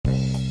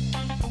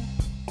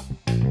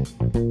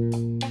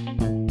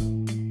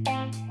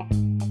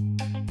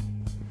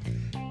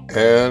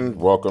And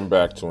welcome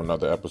back to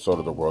another episode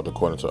of The World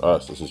According to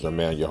Us. This is your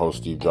man, your host,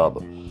 Steve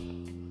Jobber.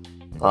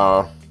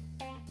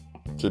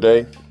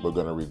 Today, we're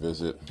going to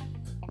revisit,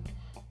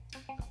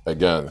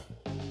 again,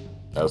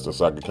 as the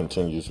saga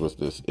continues with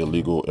this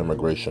illegal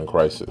immigration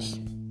crisis.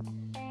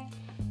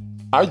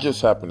 I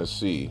just happened to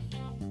see,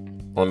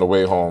 on the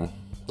way home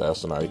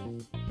last night,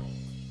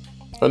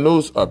 a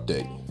news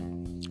update.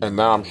 And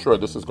now I'm sure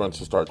this is going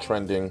to start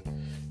trending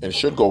and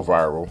should go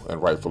viral,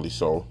 and rightfully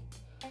so,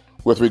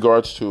 with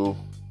regards to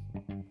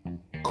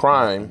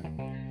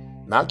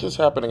crime, not just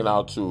happening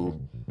now to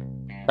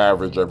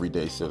average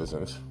everyday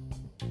citizens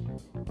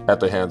at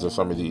the hands of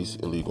some of these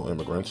illegal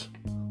immigrants,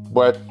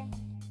 but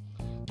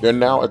they're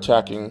now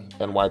attacking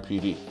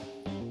NYPD.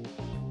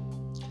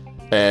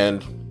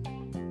 And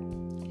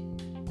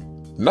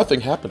nothing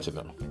happened to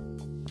them.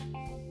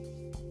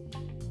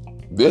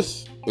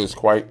 This is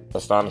quite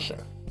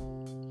astonishing.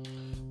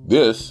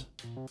 This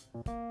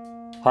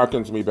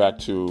harkens me back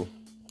to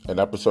an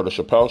episode of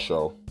Chappelle's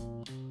Show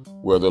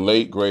where the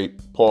late,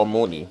 great Paul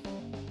Mooney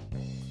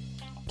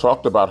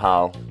talked about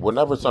how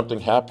whenever something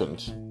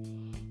happens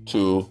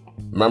to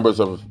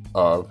members of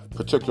a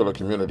particular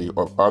community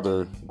or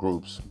other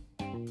groups,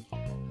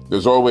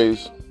 there's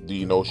always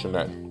the notion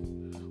that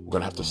we're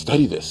going to have to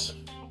study this,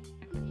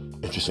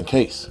 just in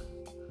case.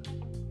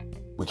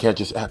 We can't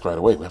just act right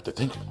away. We have to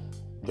think,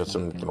 get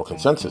some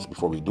consensus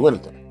before we do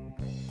anything.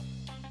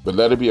 But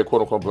let it be a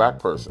quote-unquote black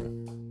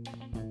person.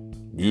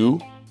 You,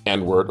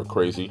 N-word or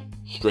crazy,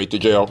 straight to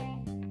jail,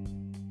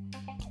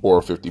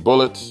 or 50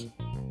 bullets,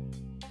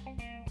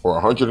 or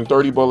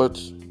 130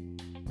 bullets,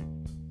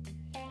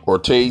 or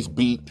tased,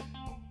 beat,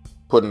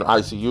 put in the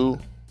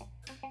ICU.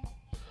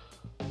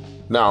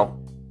 Now,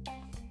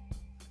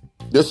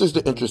 this is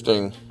the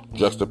interesting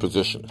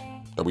juxtaposition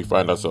that we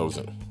find ourselves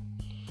in.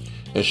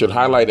 It should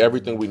highlight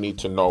everything we need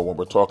to know when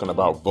we're talking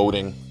about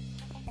voting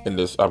in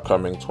this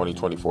upcoming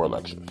 2024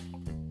 election.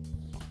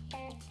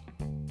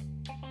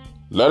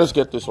 Let us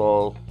get this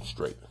all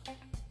straight.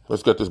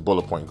 Let's get this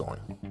bullet point going.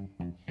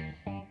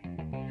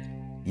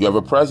 You have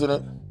a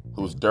president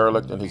who's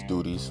derelict in his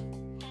duties,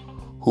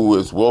 who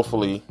is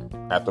willfully,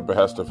 at the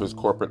behest of his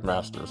corporate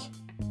masters,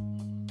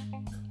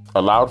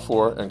 allowed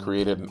for and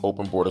created an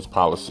open borders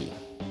policy.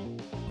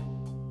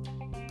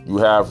 You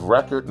have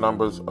record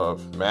numbers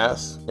of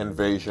mass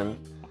invasion,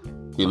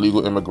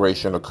 illegal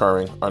immigration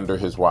occurring under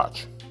his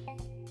watch.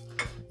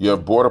 You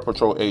have Border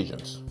Patrol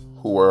agents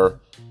who are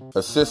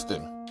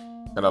assisting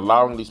and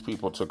allowing these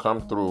people to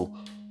come through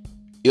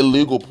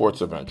illegal ports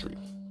of entry,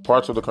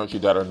 parts of the country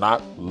that are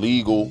not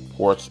legal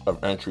ports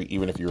of entry,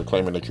 even if you're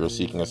claiming that you're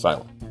seeking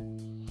asylum.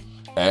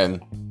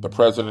 And the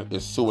president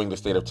is suing the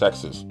state of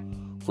Texas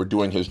for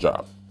doing his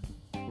job.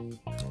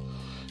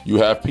 You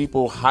have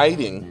people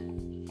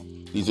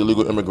hiding these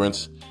illegal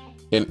immigrants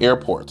in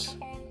airports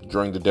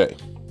during the day.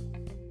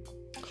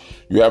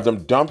 You have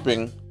them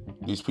dumping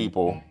these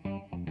people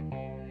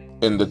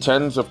in the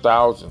tens of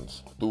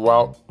thousands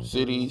throughout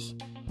cities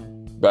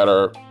that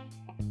are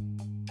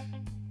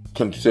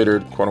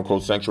considered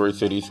quote-unquote sanctuary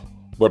cities,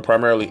 but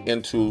primarily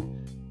into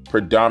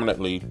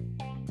predominantly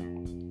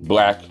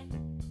black,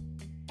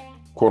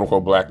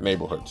 quote-unquote black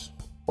neighborhoods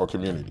or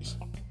communities.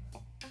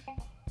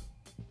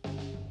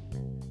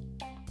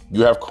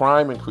 You have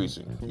crime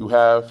increasing. You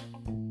have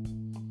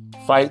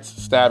fights,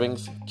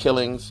 stabbings,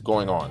 killings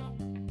going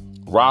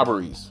on.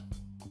 Robberies,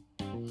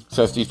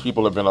 since these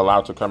people have been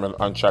allowed to come in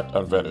unchecked,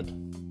 unvetted.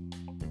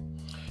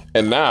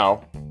 And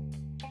now,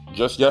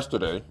 just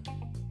yesterday,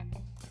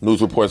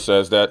 news report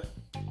says that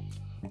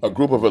a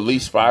group of at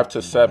least 5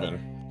 to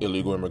 7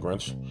 illegal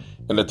immigrants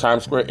in the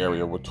Times Square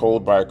area were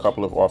told by a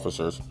couple of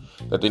officers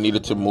that they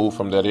needed to move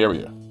from that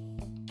area.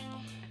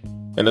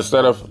 And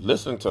instead of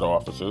listening to the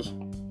officers,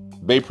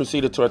 they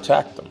proceeded to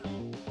attack them.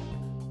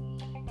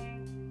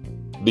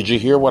 Did you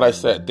hear what I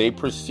said? They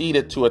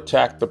proceeded to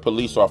attack the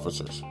police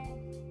officers.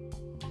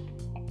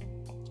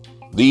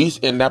 These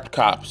inept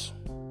cops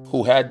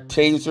who had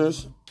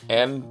tasers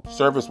and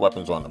service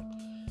weapons on them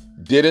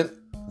didn't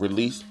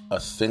release a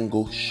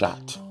single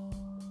shot.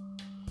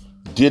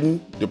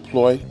 Didn't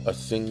deploy a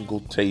single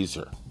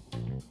taser.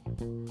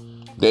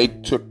 They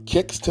took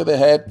kicks to the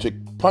head, took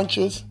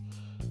punches,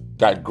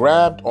 got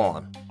grabbed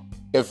on.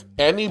 If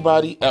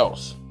anybody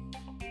else,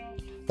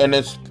 and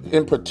it's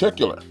in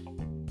particular,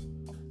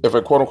 if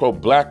a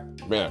quote-unquote black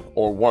man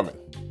or woman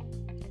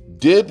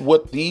did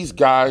what these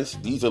guys,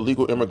 these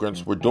illegal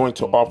immigrants, were doing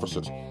to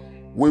officers,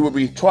 we would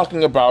be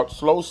talking about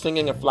slow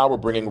singing and flower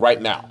bringing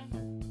right now.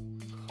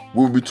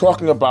 We would be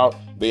talking about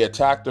they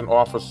attacked an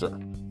officer.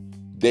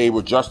 They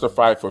were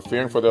justified for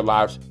fearing for their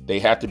lives. They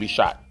had to be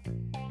shot.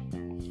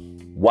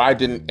 Why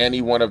didn't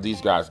any one of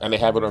these guys, and they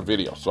have it on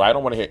video, so I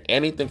don't want to hear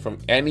anything from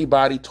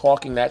anybody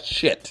talking that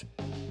shit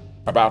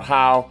about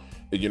how,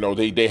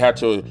 they had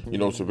to,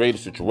 survey the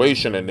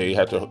situation and they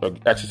had to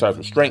exercise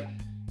restraint.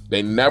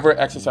 They never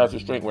exercise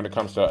restraint when it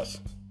comes to us.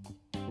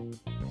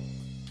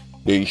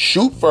 They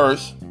shoot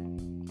first,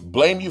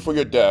 blame you for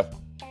your death,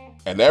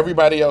 And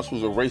everybody else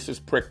who's a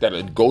racist prick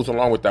that goes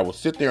along with that will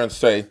sit there and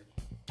say,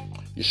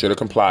 you should have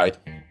complied.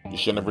 You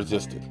shouldn't have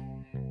resisted.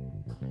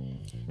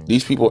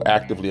 These people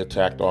actively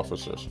attacked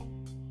officers,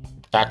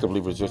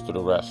 actively resisted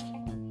arrest.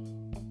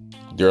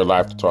 They're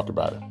alive to talk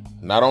about it.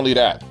 Not only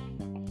that,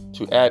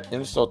 to add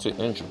insult to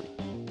injury,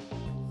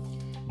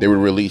 they were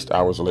released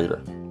hours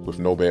later with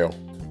no bail.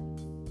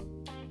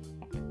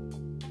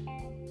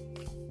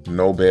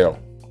 No bail.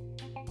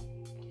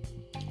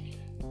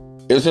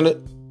 Isn't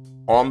it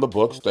on the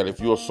books that if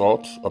you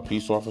assault a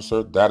peace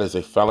officer, that is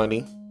a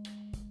felony,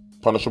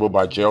 punishable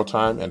by jail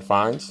time and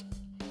fines?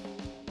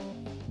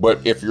 But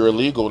if you're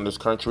illegal in this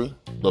country,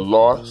 the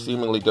law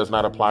seemingly does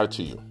not apply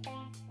to you.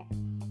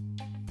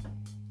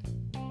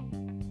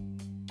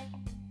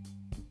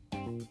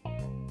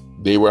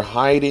 They were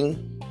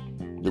hiding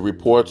the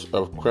reports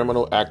of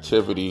criminal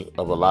activity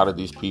of a lot of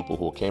these people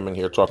who came in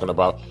here talking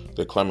about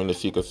they're coming to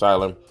seek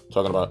asylum,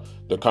 talking about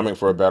they're coming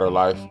for a better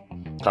life,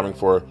 coming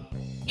for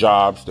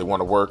jobs, they want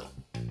to work.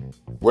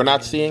 We're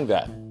not seeing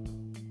that.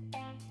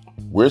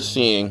 We're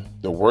seeing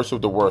the worst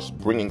of the worst,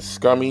 bringing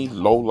scummy,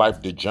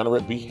 low-life,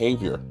 degenerate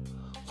behavior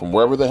from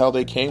wherever the hell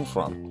they came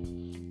from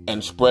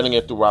and spreading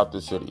it throughout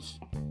the cities,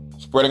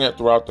 spreading it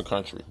throughout the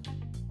country.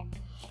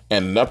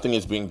 And nothing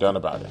is being done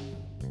about it.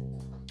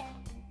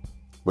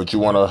 But you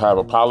want to have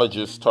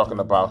apologists talking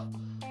about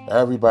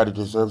everybody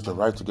deserves the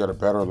right to get a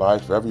better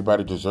life,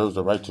 everybody deserves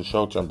the right to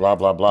shelter, and blah,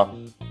 blah, blah.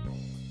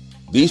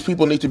 These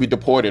people need to be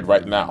deported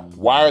right now.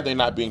 Why are they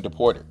not being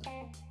deported?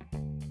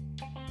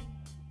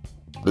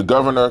 The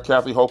governor,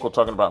 Kathy Hochul,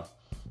 talking about,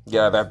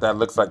 yeah, that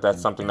looks like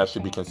that's something that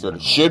should be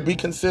considered. Should be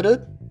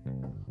considered?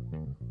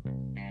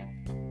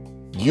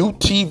 You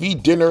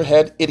TV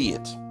dinnerhead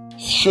idiots.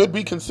 Should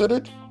be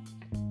considered?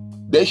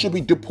 They should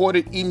be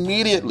deported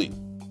immediately.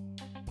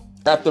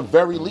 At the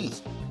very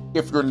least.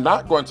 If you're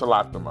not going to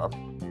lock them up,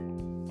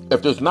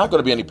 if there's not going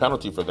to be any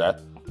penalty for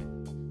that,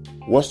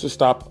 what's to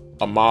stop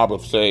a mob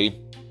of, say,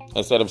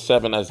 instead of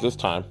 7 as this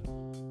time,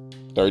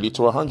 30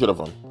 to 100 of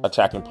them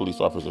attacking police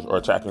officers or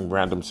attacking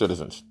random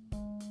citizens?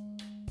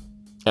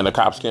 And the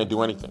cops can't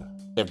do anything.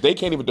 If they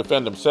can't even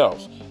defend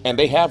themselves, and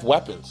they have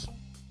weapons,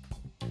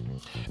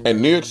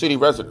 and New York City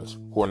residents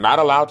who are not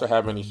allowed to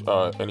have any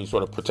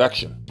sort of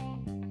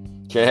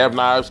protection, can't have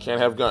knives,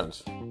 can't have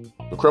guns.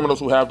 The criminals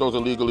who have those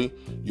illegally,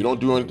 you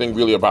don't do anything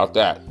really about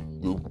that.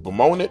 You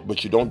bemoan it,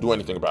 but you don't do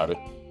anything about it.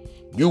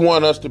 You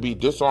want us to be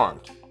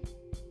disarmed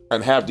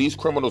and have these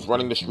criminals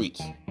running the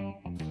streets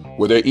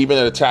where they're even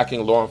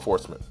attacking law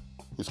enforcement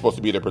who's supposed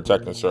to be there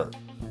protect and serve.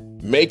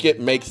 Make it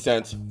make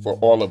sense for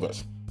all of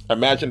us.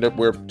 Imagine that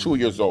we're 2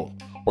 years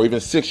old or even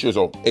 6 years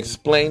old.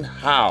 Explain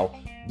how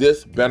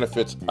this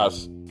benefits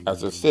us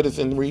as a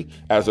citizenry,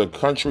 as a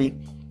country,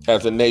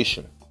 as a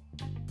nation.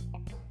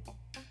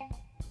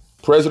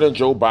 President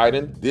Joe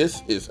Biden,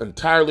 this is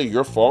entirely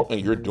your fault and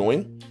you're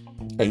doing,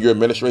 and your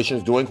administration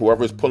is doing,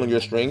 whoever is pulling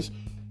your strings.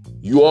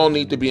 You all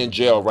need to be in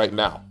jail right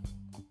now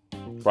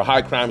for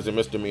high crimes and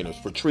misdemeanors,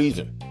 for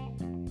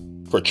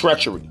treason, for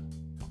treachery.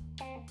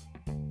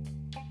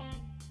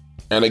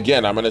 And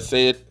again, I'm going to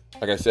say it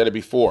like I said it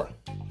before.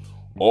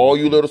 All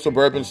you little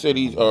suburban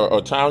cities or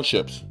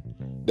townships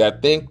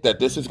that think that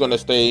this is going to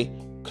stay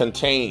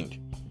contained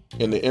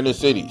in the inner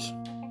cities,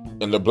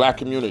 in the black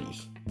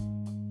communities,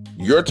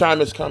 your time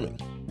is coming.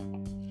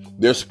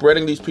 They're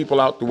spreading these people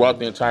out throughout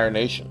the entire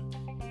nation.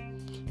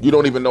 You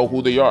don't even know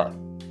who they are.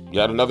 You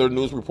had another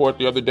news report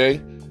the other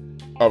day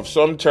of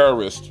some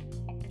terrorist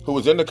who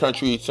was in the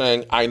country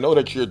saying, I know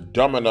that you're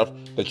dumb enough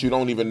that you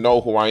don't even know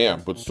who I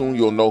am, but soon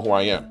you'll know who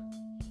I am.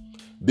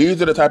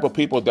 These are the type of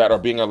people that are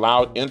being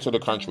allowed into the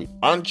country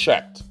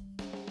unchecked.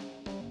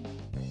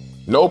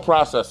 No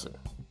processing,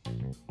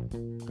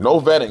 no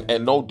vetting,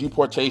 and no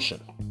deportation.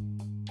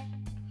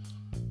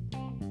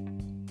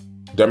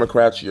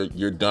 Democrats,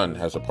 you're done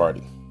as a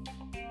party.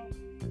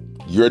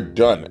 You're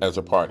done as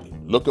a party.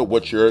 Look at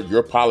what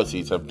your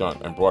policies have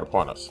done and brought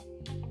upon us.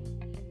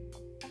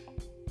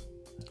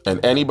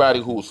 And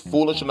anybody who's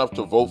foolish enough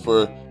to vote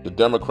for the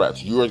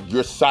Democrats,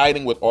 you're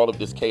siding with all of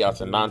this chaos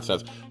and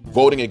nonsense,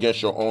 voting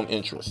against your own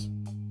interests.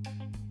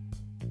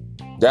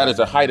 That is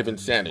a height of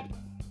insanity.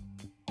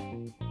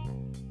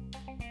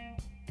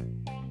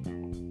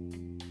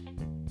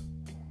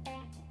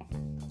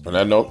 On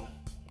that note,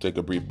 take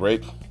a brief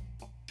break. Be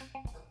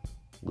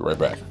right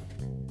back.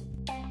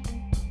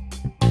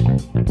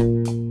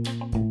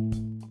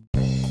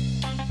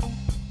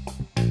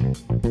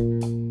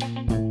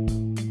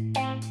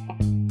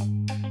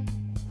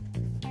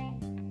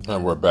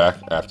 And we're back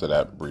after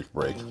that brief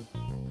break.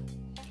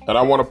 And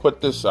I want to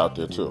put this out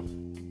there too.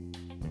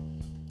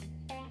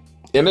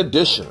 In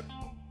addition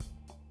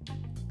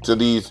to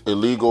these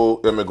illegal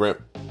immigrant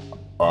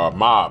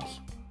mobs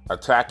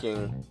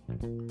attacking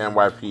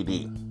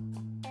NYPD,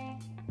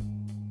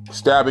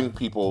 stabbing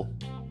people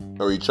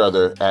or each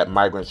other at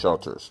migrant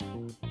shelters,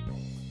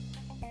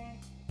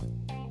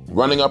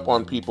 running up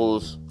on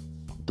people's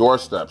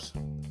doorsteps,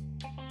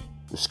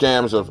 the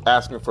scams of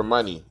asking for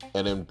money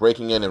and then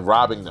breaking in and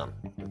robbing them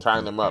and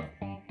tying them up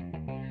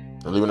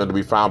and leaving them to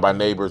be found by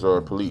neighbors or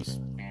police.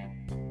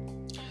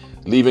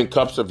 leaving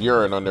cups of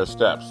urine on their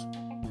steps,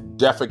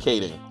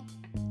 defecating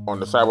on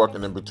the sidewalk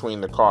and in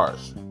between the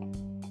cars.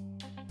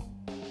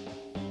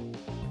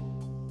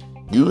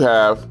 You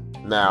have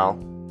now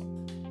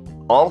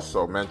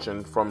also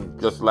mentioned from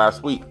just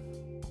last week,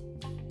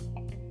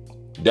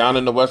 down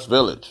in the West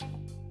Village,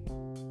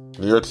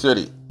 New York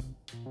City,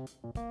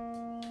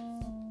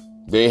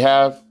 they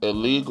have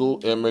illegal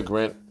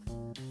immigrant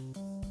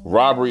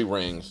robbery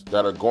rings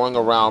that are going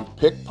around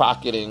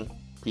pickpocketing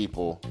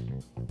people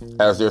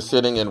as they're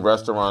sitting in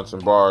restaurants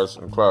and bars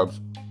and clubs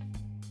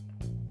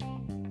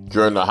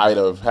during the height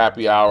of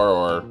happy hour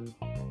or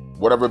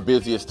whatever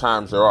busiest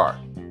times there are.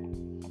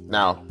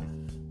 Now,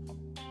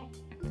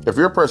 if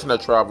you're a person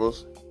that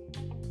travels,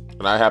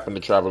 and I happen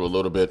to travel a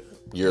little bit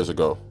years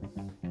ago,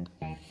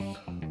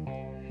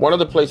 one of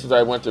the places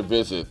I went to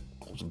visit,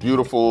 it's a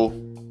beautiful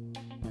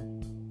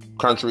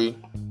country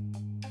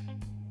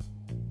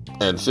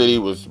and city,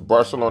 was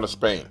Barcelona,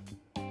 Spain.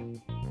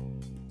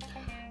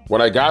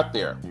 When I got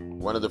there,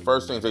 one of the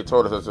first things they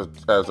told us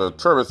as a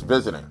tourist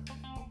visiting,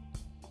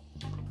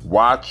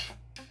 watch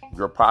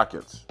your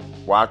pockets,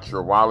 watch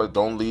your wallet,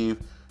 don't leave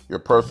your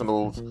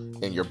personals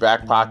in your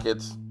back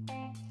pockets,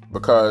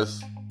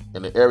 because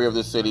in the area of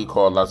the city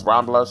called Las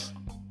Ramblas,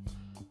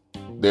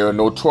 they are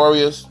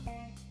notorious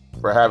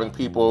for having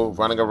people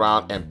running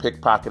around and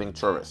pickpocketing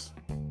tourists.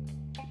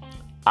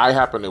 I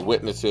happened to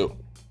witness it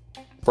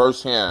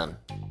firsthand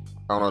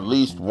on at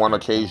least one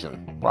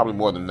occasion, probably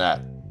more than that,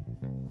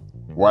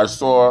 where I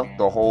saw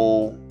the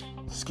whole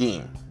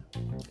scheme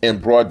in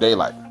broad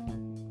daylight.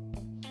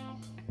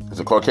 There's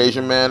a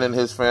Caucasian man and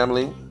his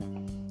family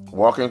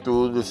walking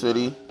through the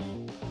city.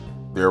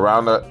 They're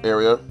around the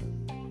area.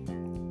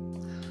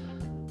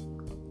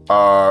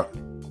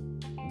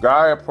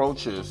 Guy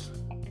approaches,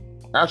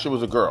 actually it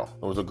was a girl.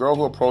 It was a girl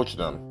who approached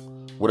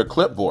them with a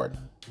clipboard.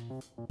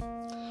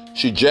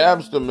 She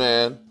jabs the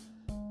man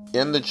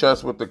in the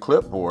chest with the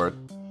clipboard,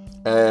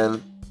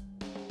 and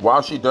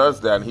while she does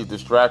that and he's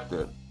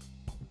distracted,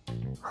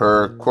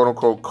 her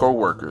quote-unquote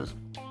co-workers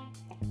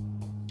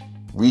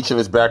reach in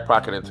his back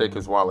pocket and take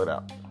his wallet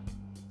out.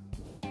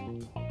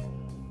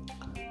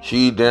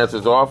 She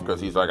dances off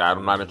because he's like,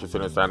 I'm not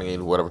interested in signing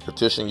in whatever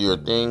petition your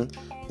thing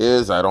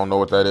is. I don't know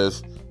what that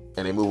is.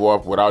 And they move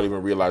off without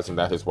even realizing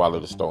that his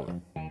wallet is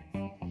stolen.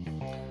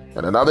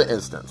 In another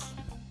instance,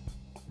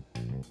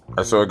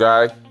 I saw a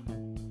guy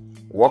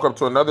walk up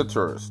to another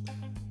tourist.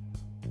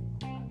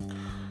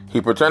 He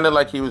pretended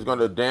like he was going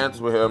to dance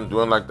with him,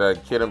 doing like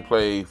that kid and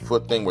play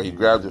foot thing where he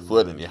grabs your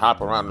foot and you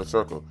hop around in a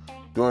circle,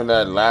 doing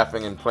that,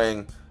 laughing and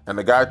playing. And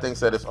the guy thinks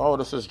that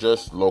this is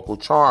just local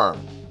charm.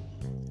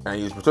 And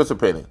he's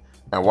participating.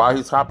 And while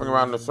he's hopping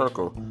around in a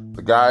circle,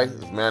 the guy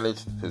has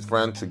managed, his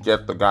friend, to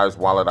get the guy's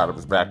wallet out of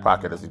his back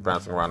pocket as he's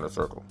bouncing around in a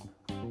circle.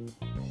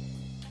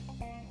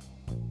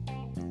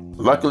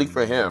 Luckily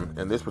for him,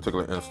 in this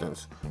particular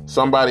instance,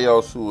 somebody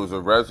else who was a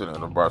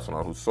resident of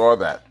Barcelona who saw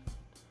that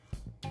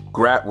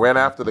ran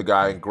after the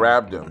guy and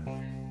grabbed him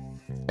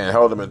and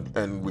held him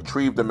and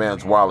retrieved the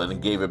man's wallet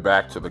and gave it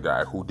back to the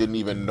guy who didn't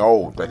even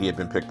know that he had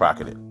been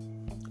pickpocketed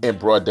in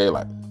broad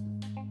daylight.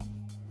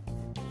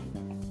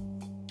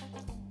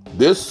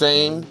 This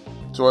same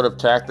sort of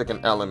tactic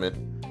and element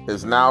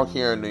is now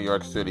here in New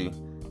York City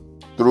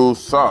through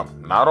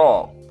some, not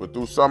all, but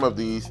through some of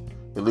these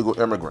illegal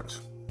immigrants.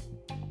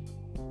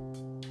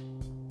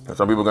 And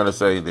some people are going to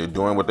say they're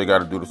doing what they got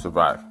to do to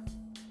survive.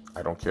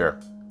 I don't care.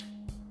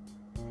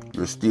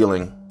 You're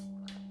stealing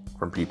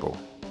from people.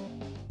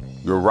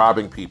 You're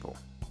robbing people.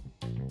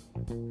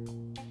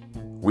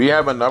 We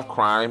have enough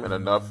crime and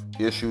enough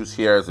issues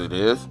here as it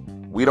is.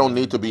 We don't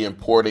need to be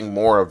importing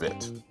more of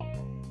it.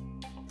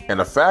 And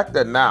the fact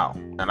that now,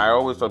 and I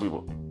always tell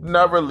people,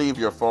 never leave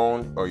your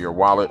phone or your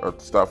wallet or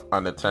stuff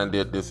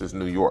unattended. This is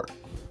New York.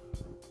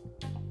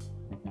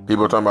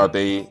 People are talking about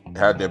they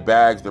had their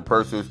bags, their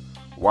purses,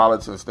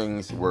 wallets and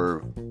things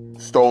were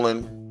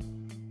stolen.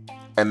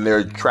 And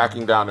they're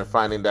tracking down and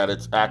finding that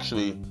it's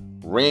actually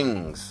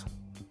rings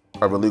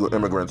of illegal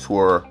immigrants who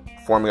are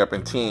forming up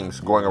in teams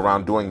going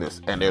around doing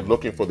this. And they're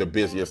looking for the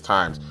busiest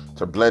times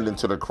to blend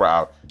into the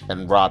crowd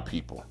and rob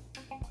people.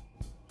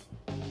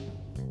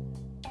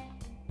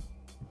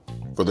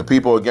 For the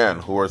people, again,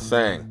 who are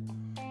saying,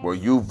 well,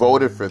 you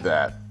voted for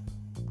that,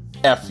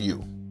 F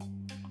you.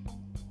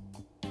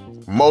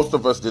 Most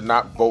of us did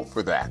not vote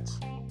for that.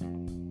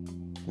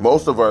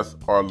 Most of us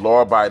are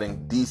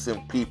law-abiding,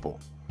 decent people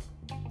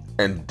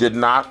and did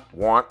not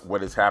want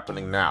what is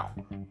happening now.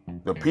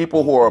 The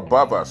people who are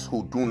above us,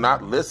 who do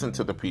not listen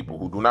to the people,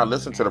 who do not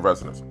listen to the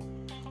residents,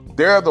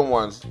 they're the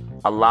ones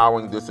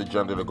allowing this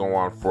agenda to go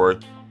on for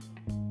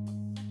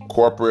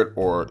corporate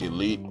or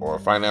elite or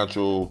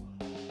financial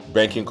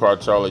banking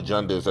cartel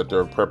agendas that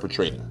they're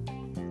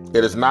perpetrating.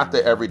 It is not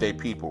the everyday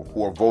people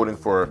who are voting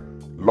for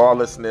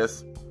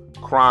lawlessness,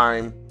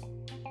 crime,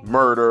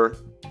 murder,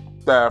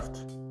 theft,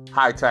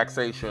 high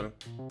taxation,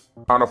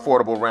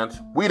 unaffordable rent.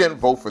 We didn't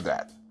vote for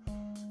that.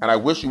 And I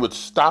wish you would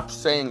stop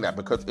saying that,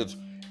 because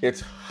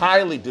it's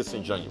highly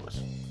disingenuous.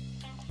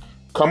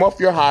 Come off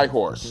your high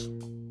horse.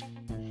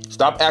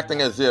 Stop acting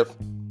as if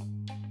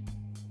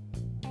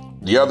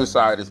The other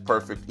side is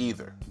perfect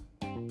either.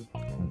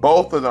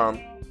 Both of them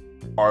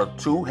are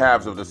two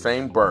halves of the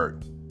same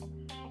bird.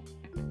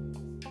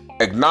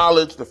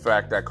 Acknowledge the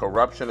fact that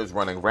corruption is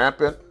running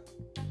rampant,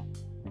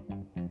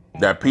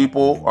 that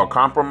people are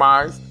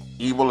compromised,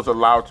 evil is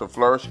allowed to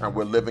flourish, and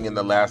we're living in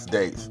the last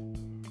days.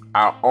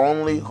 Our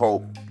only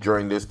hope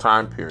during this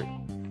time period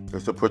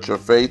is to put your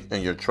faith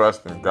and your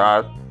trust in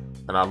God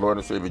and our Lord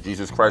and Savior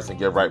Jesus Christ and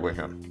get right with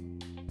Him.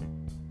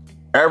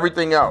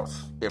 Everything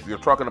else, if you're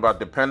talking about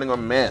depending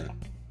on men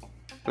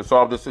to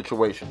solve this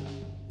situation,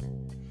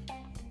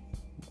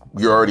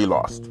 you're already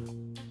lost.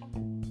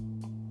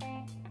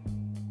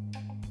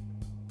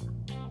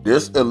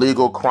 This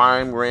illegal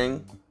crime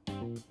ring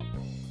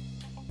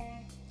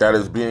that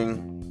is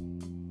being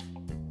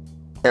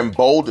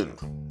emboldened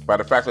by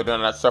the fact that they're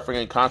not suffering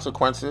any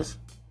consequences,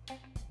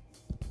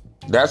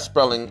 that's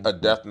spelling a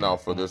death knell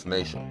for this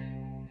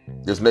nation.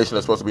 This nation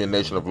is supposed to be a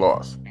nation of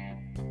laws.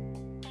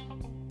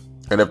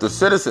 And if the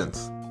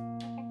citizens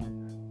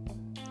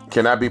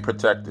cannot be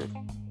protected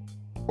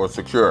or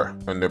secure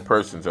in their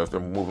persons as they're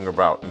moving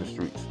about in the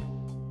streets,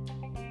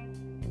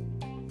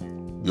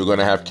 you're going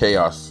to have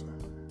chaos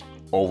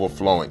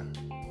overflowing.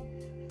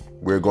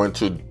 We're going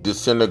to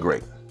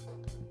deteriorate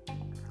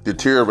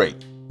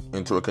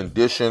into a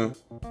condition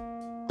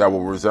that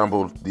will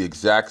resemble the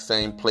exact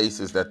same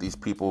places that these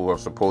people have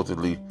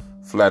supposedly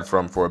fled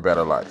from for a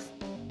better life.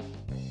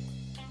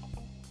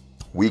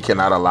 We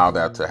cannot allow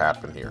that to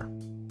happen here.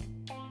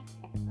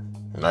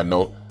 And I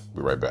know,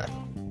 be right back.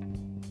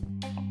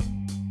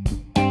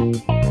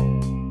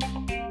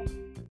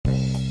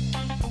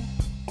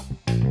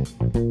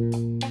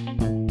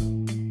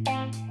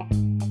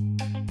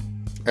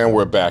 And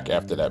we're back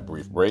after that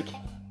brief break.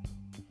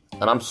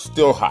 And I'm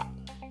still hot.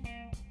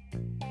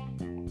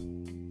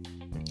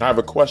 I have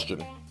a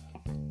question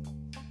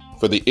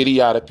for the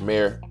idiotic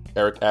Mayor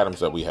Eric Adams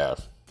that we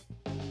have.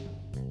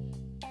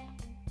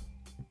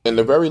 In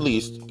the very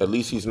least, at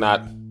least he's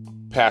not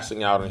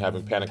passing out and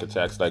having panic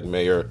attacks like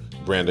Mayor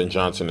Brandon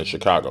Johnson in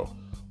Chicago.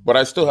 But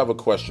I still have a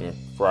question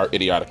for our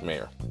idiotic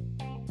mayor.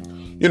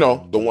 You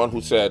know, the one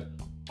who said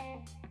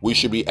we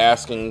should be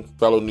asking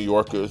fellow New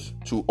Yorkers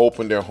to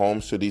open their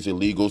homes to these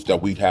illegals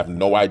that we have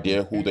no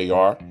idea who they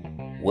are,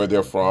 where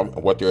they're from,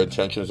 and what their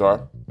intentions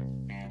are.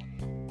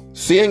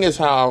 Seeing as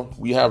how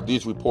we have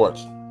these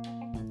reports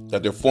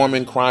that they're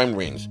forming crime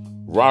rings,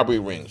 robbery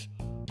rings,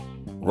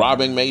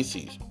 robbing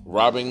Macy's,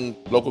 robbing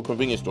local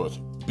convenience stores,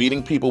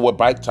 beating people with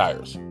bike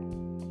tires,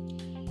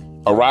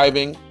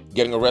 arriving,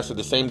 getting arrested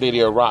the same day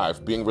they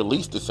arrive, being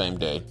released the same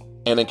day,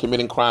 and then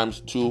committing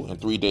crimes 2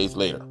 and 3 days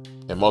later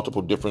in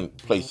multiple different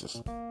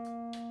places.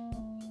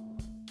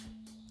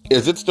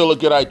 Is it still a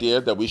good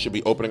idea that we should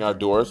be opening our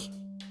doors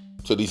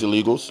to these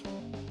illegals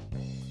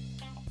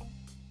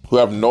who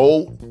have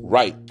no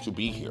right to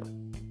be here,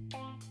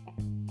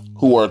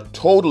 who are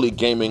totally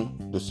gaming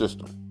the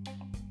system?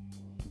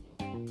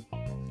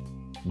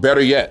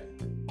 Better yet,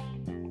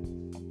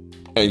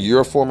 and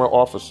you're a former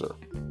officer,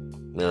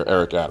 Mayor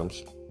Eric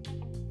Adams,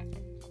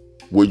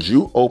 would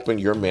you open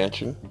your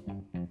mansion,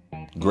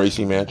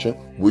 Gracie Mansion?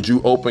 Would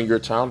you open your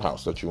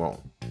townhouse that you own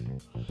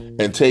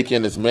and take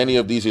in as many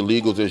of these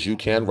illegals as you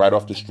can right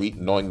off the street,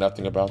 knowing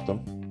nothing about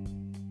them?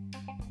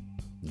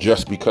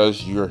 Just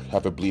because you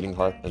have a bleeding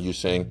heart and you're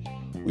saying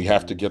we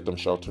have to get them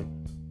shelter?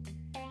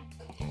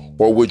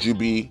 Or would you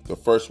be the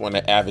first one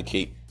to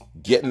advocate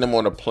getting them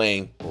on a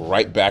plane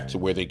right back to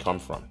where they come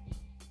from?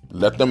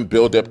 Let them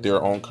build up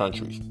their own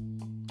countries.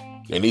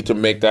 They need to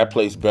make that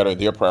place better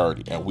their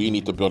priority, and we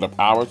need to build up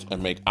ours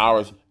and make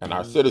ours and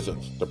our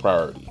citizens the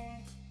priority.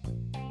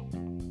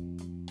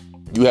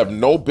 You have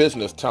no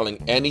business telling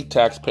any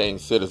tax-paying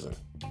citizen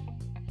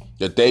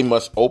that they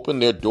must open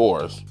their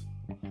doors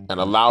and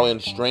allow in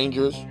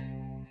strangers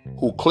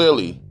who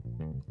clearly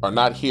are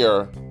not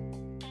here,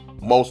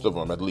 most of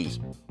them at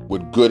least,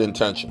 with good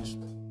intentions.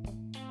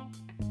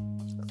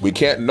 We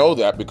can't know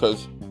that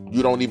because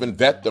you don't even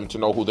vet them to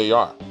know who they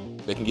are.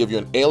 They can give you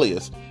an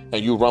alias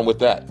and you run with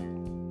that.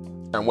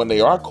 And when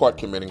they are caught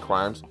committing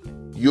crimes,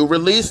 you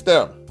release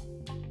them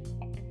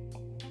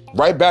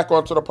right back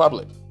onto the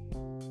public.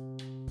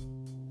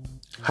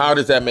 How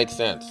does that make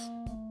sense?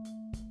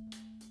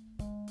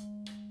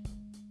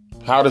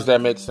 How does that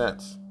make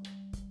sense?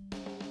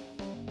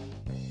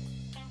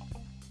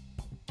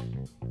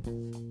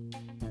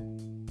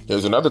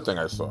 Here's another thing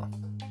I saw.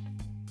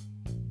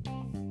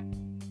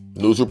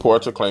 News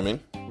reports are claiming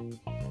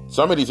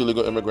some of these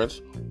illegal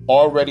immigrants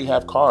already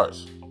have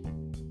cars.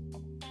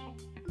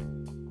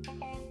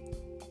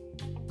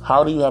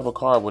 How do you have a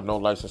car with no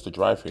license to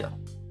drive here?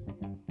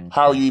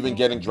 How are you even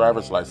getting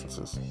driver's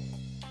licenses?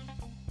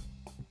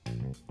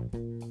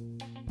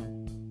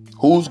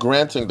 Who's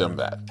granting them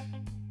that?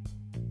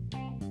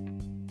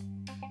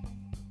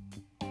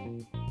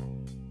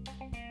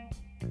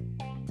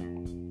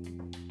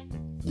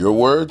 Your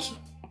words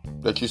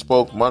that you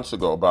spoke months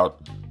ago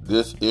about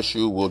this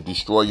issue will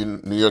destroy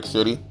New York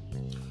City,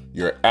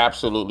 you're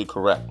absolutely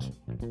correct.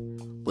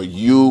 But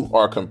you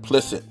are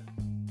complicit.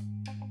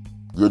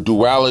 Your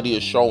duality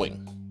is showing.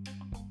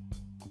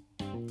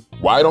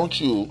 Why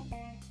don't you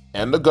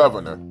and the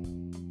governor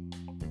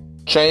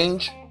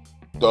change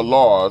the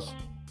laws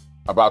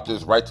about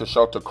this right to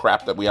shelter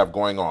crap that we have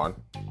going on,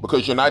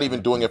 because you're not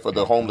even doing it for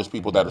the homeless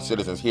people that are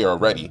citizens here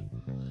already.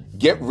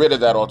 Get rid of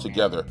that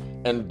altogether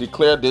and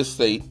declare this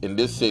state and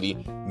this city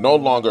no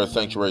longer a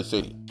sanctuary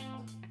city.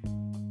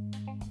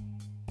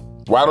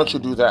 Why don't you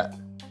do that?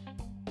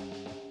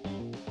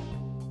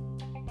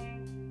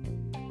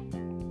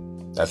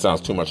 That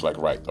sounds too much like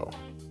right, though.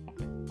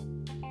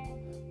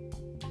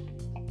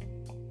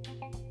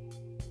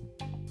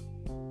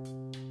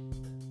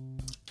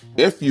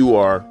 If you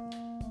are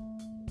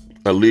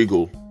a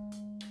legal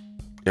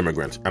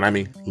immigrant, and I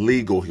mean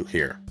legal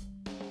here,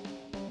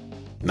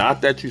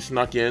 not that you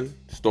snuck in,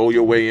 stole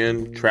your way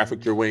in,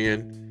 trafficked your way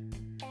in,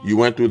 you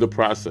went through the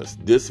process.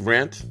 This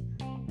rant,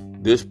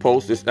 this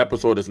post, this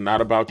episode is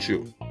not about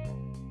you,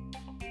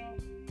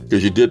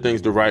 because you did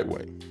things the right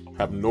way.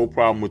 I have no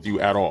problem with you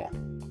at all,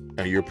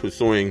 and you're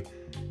pursuing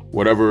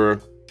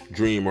whatever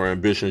dream or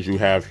ambitions you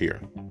have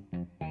here.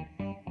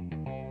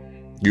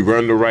 You've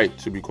earned the right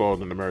to be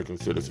called an American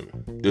citizen.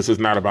 This is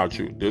not about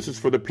you. This is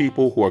for the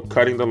people who are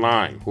cutting the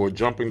line, who are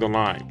jumping the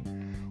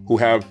line, who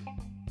have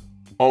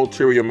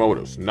ulterior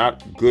motives,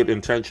 not good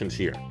intentions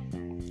here,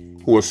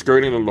 who are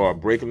skirting the law,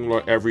 breaking the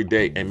law every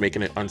day and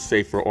making it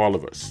unsafe for all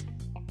of us.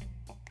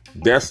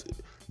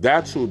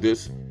 That's who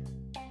this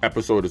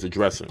episode is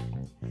addressing,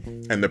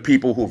 and the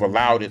people who've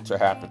allowed it to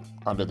happen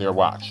under their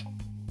watch.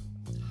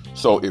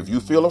 So if you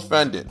feel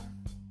offended,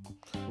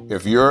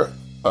 if you're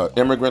an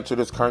immigrant to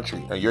this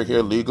country and you're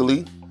here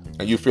legally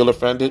and you feel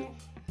offended,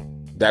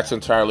 that's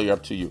entirely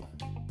up to you,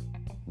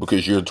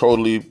 because you're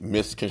totally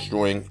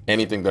misconstruing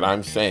anything that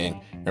I'm saying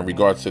in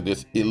regards to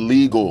this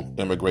illegal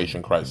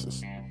immigration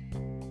crisis,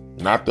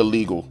 not the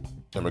legal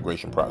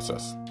immigration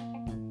process.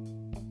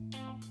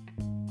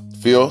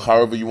 Feel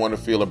however you want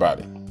to feel about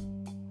it.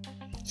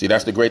 See,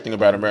 that's the great thing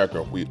about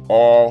America. We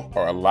all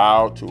are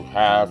allowed to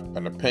have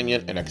an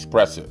opinion and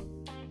express it.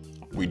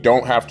 We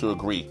don't have to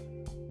agree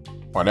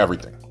on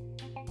everything.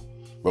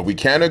 But we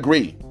can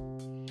agree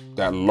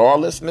that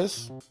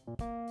lawlessness,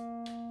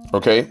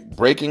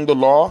 breaking the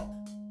law,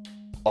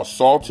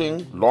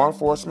 assaulting law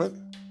enforcement,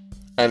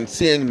 and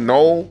seeing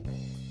no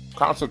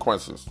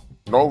consequences,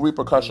 no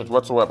repercussions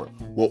whatsoever,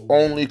 will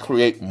only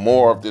create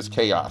more of this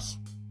chaos,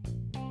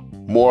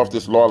 more of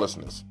this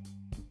lawlessness.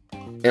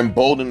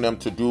 Embolden them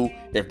to do,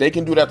 if they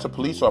can do that to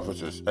police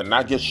officers and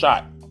not get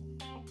shot,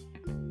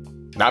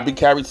 not be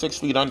carried 6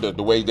 feet under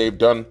the way they've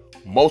done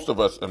most of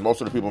us and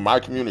most of the people in my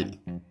community,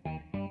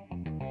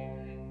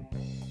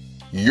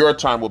 your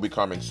time will be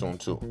coming soon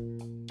too.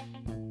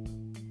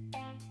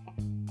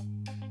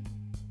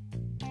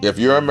 If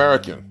you're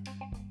American,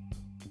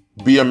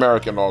 be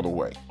American all the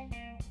way.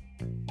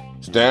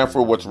 Stand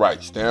for what's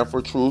right. Stand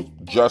for truth,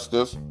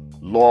 justice,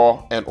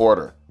 law, and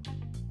order.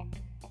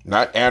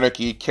 Not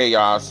anarchy,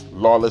 chaos,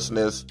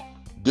 lawlessness,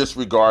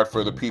 disregard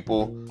for the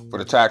people, for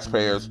the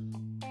taxpayers,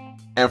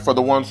 and for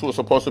the ones who are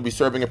supposed to be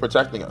serving and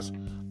protecting us.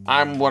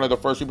 I'm one of the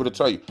first people to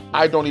tell you,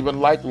 I don't even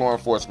like law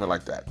enforcement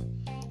like that.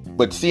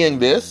 But seeing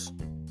this,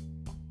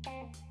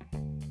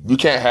 you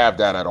can't have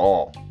that at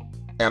all.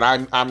 And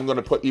I'm going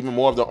to put even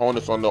more of the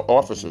onus on the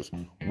officers.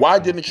 Why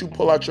didn't you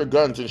pull out your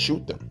guns and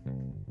shoot them?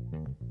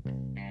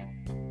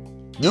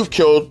 You've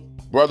killed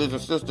brothers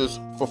and sisters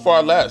for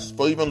far less,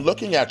 for even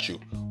looking at you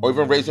or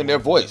even raising their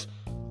voice.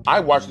 I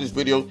watched this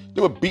video.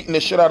 They were beating the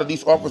shit out of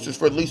these officers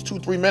for at least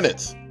 2-3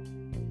 minutes.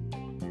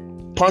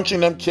 Punching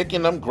them,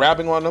 kicking them,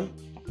 grabbing on them.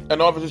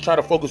 And officers try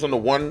to focus on the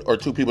 1 or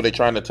 2 people they're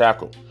trying to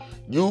tackle.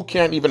 You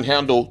can't even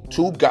handle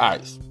 2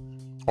 guys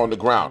on the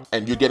ground,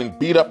 and you're getting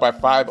beat up by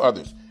 5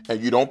 others,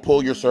 and you don't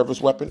pull your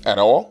service weapon at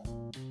all?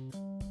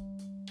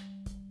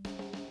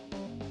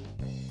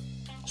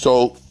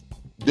 So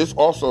this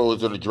also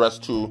is an address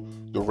to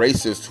the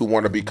racists who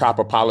want to be cop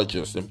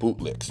apologists and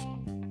bootlicks.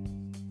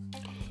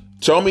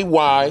 Tell me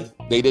why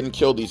they didn't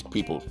kill these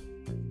people.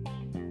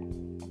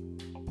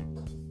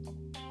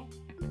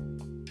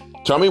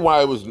 Tell me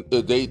why it was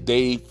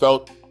they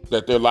felt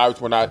that their lives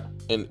were not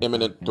in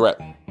imminent threat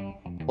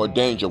or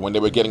danger when they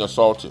were getting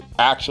assaulted,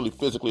 actually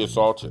physically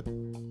assaulted.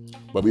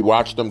 But we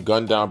watched them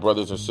gun down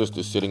brothers and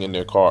sisters sitting in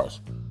their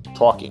cars,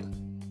 talking.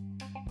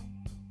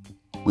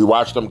 We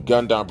watched them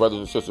gun down brothers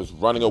and sisters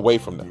running away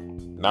from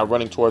them, not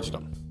running towards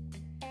them.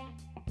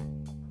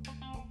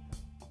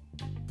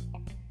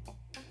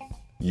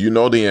 You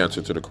know the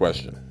answer to the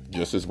question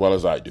just as well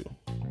as I do.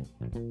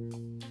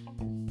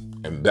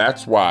 And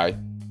that's why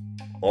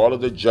all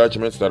of the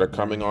judgments that are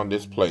coming on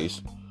this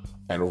place,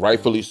 and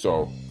rightfully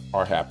so,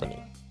 are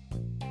happening.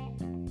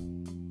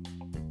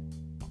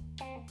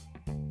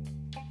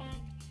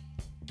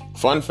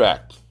 Fun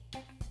fact,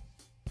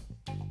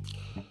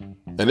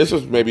 and this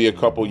was maybe a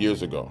couple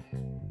years ago.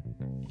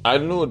 I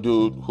knew a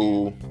dude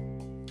who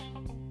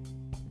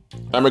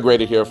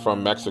emigrated here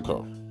from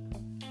Mexico.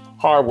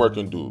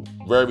 Hard-working dude,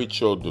 very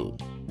chill dude,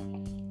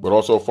 but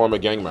also a former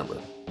gang member.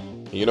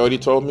 And you know what he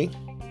told me?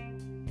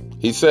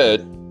 He said,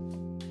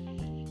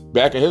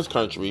 back in his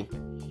country,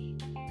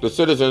 the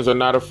citizens are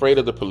not afraid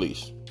of the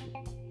police.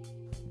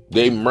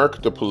 They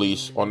murk the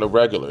police on the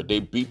regular. They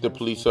beat the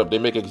police up. They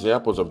make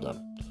examples of them.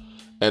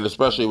 And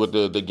especially with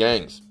the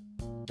gangs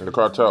and the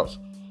cartels.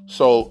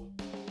 So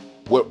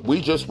what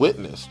we just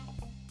witnessed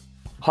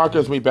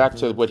harkens me back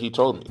to what he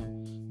told me.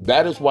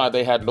 That is why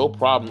they had no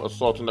problem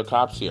assaulting the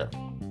cops here.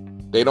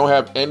 They don't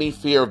have any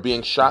fear of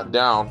being shot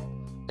down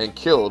and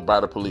killed by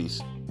the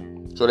police.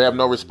 So they have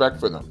no respect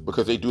for them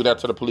because they do that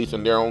to the police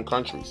in their own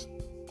countries.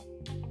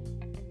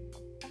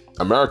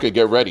 America,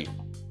 get ready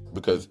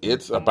because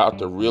it's about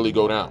to really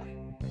go down.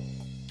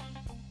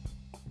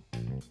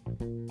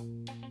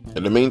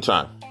 In the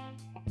meantime,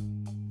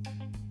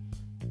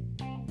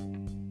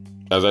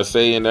 as I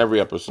say in every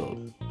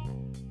episode,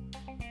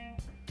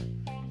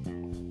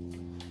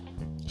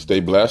 stay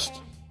blessed,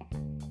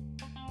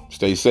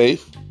 stay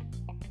safe,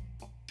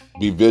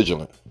 be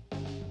vigilant,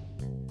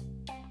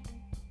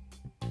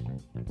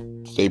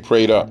 stay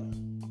prayed up.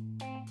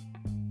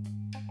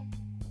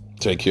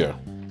 Take care.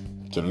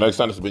 Till the next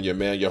time, this has been your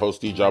man, your host,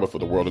 Steve Jobber, for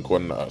The World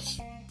According to Us.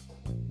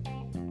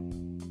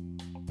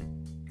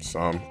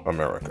 Some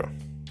America.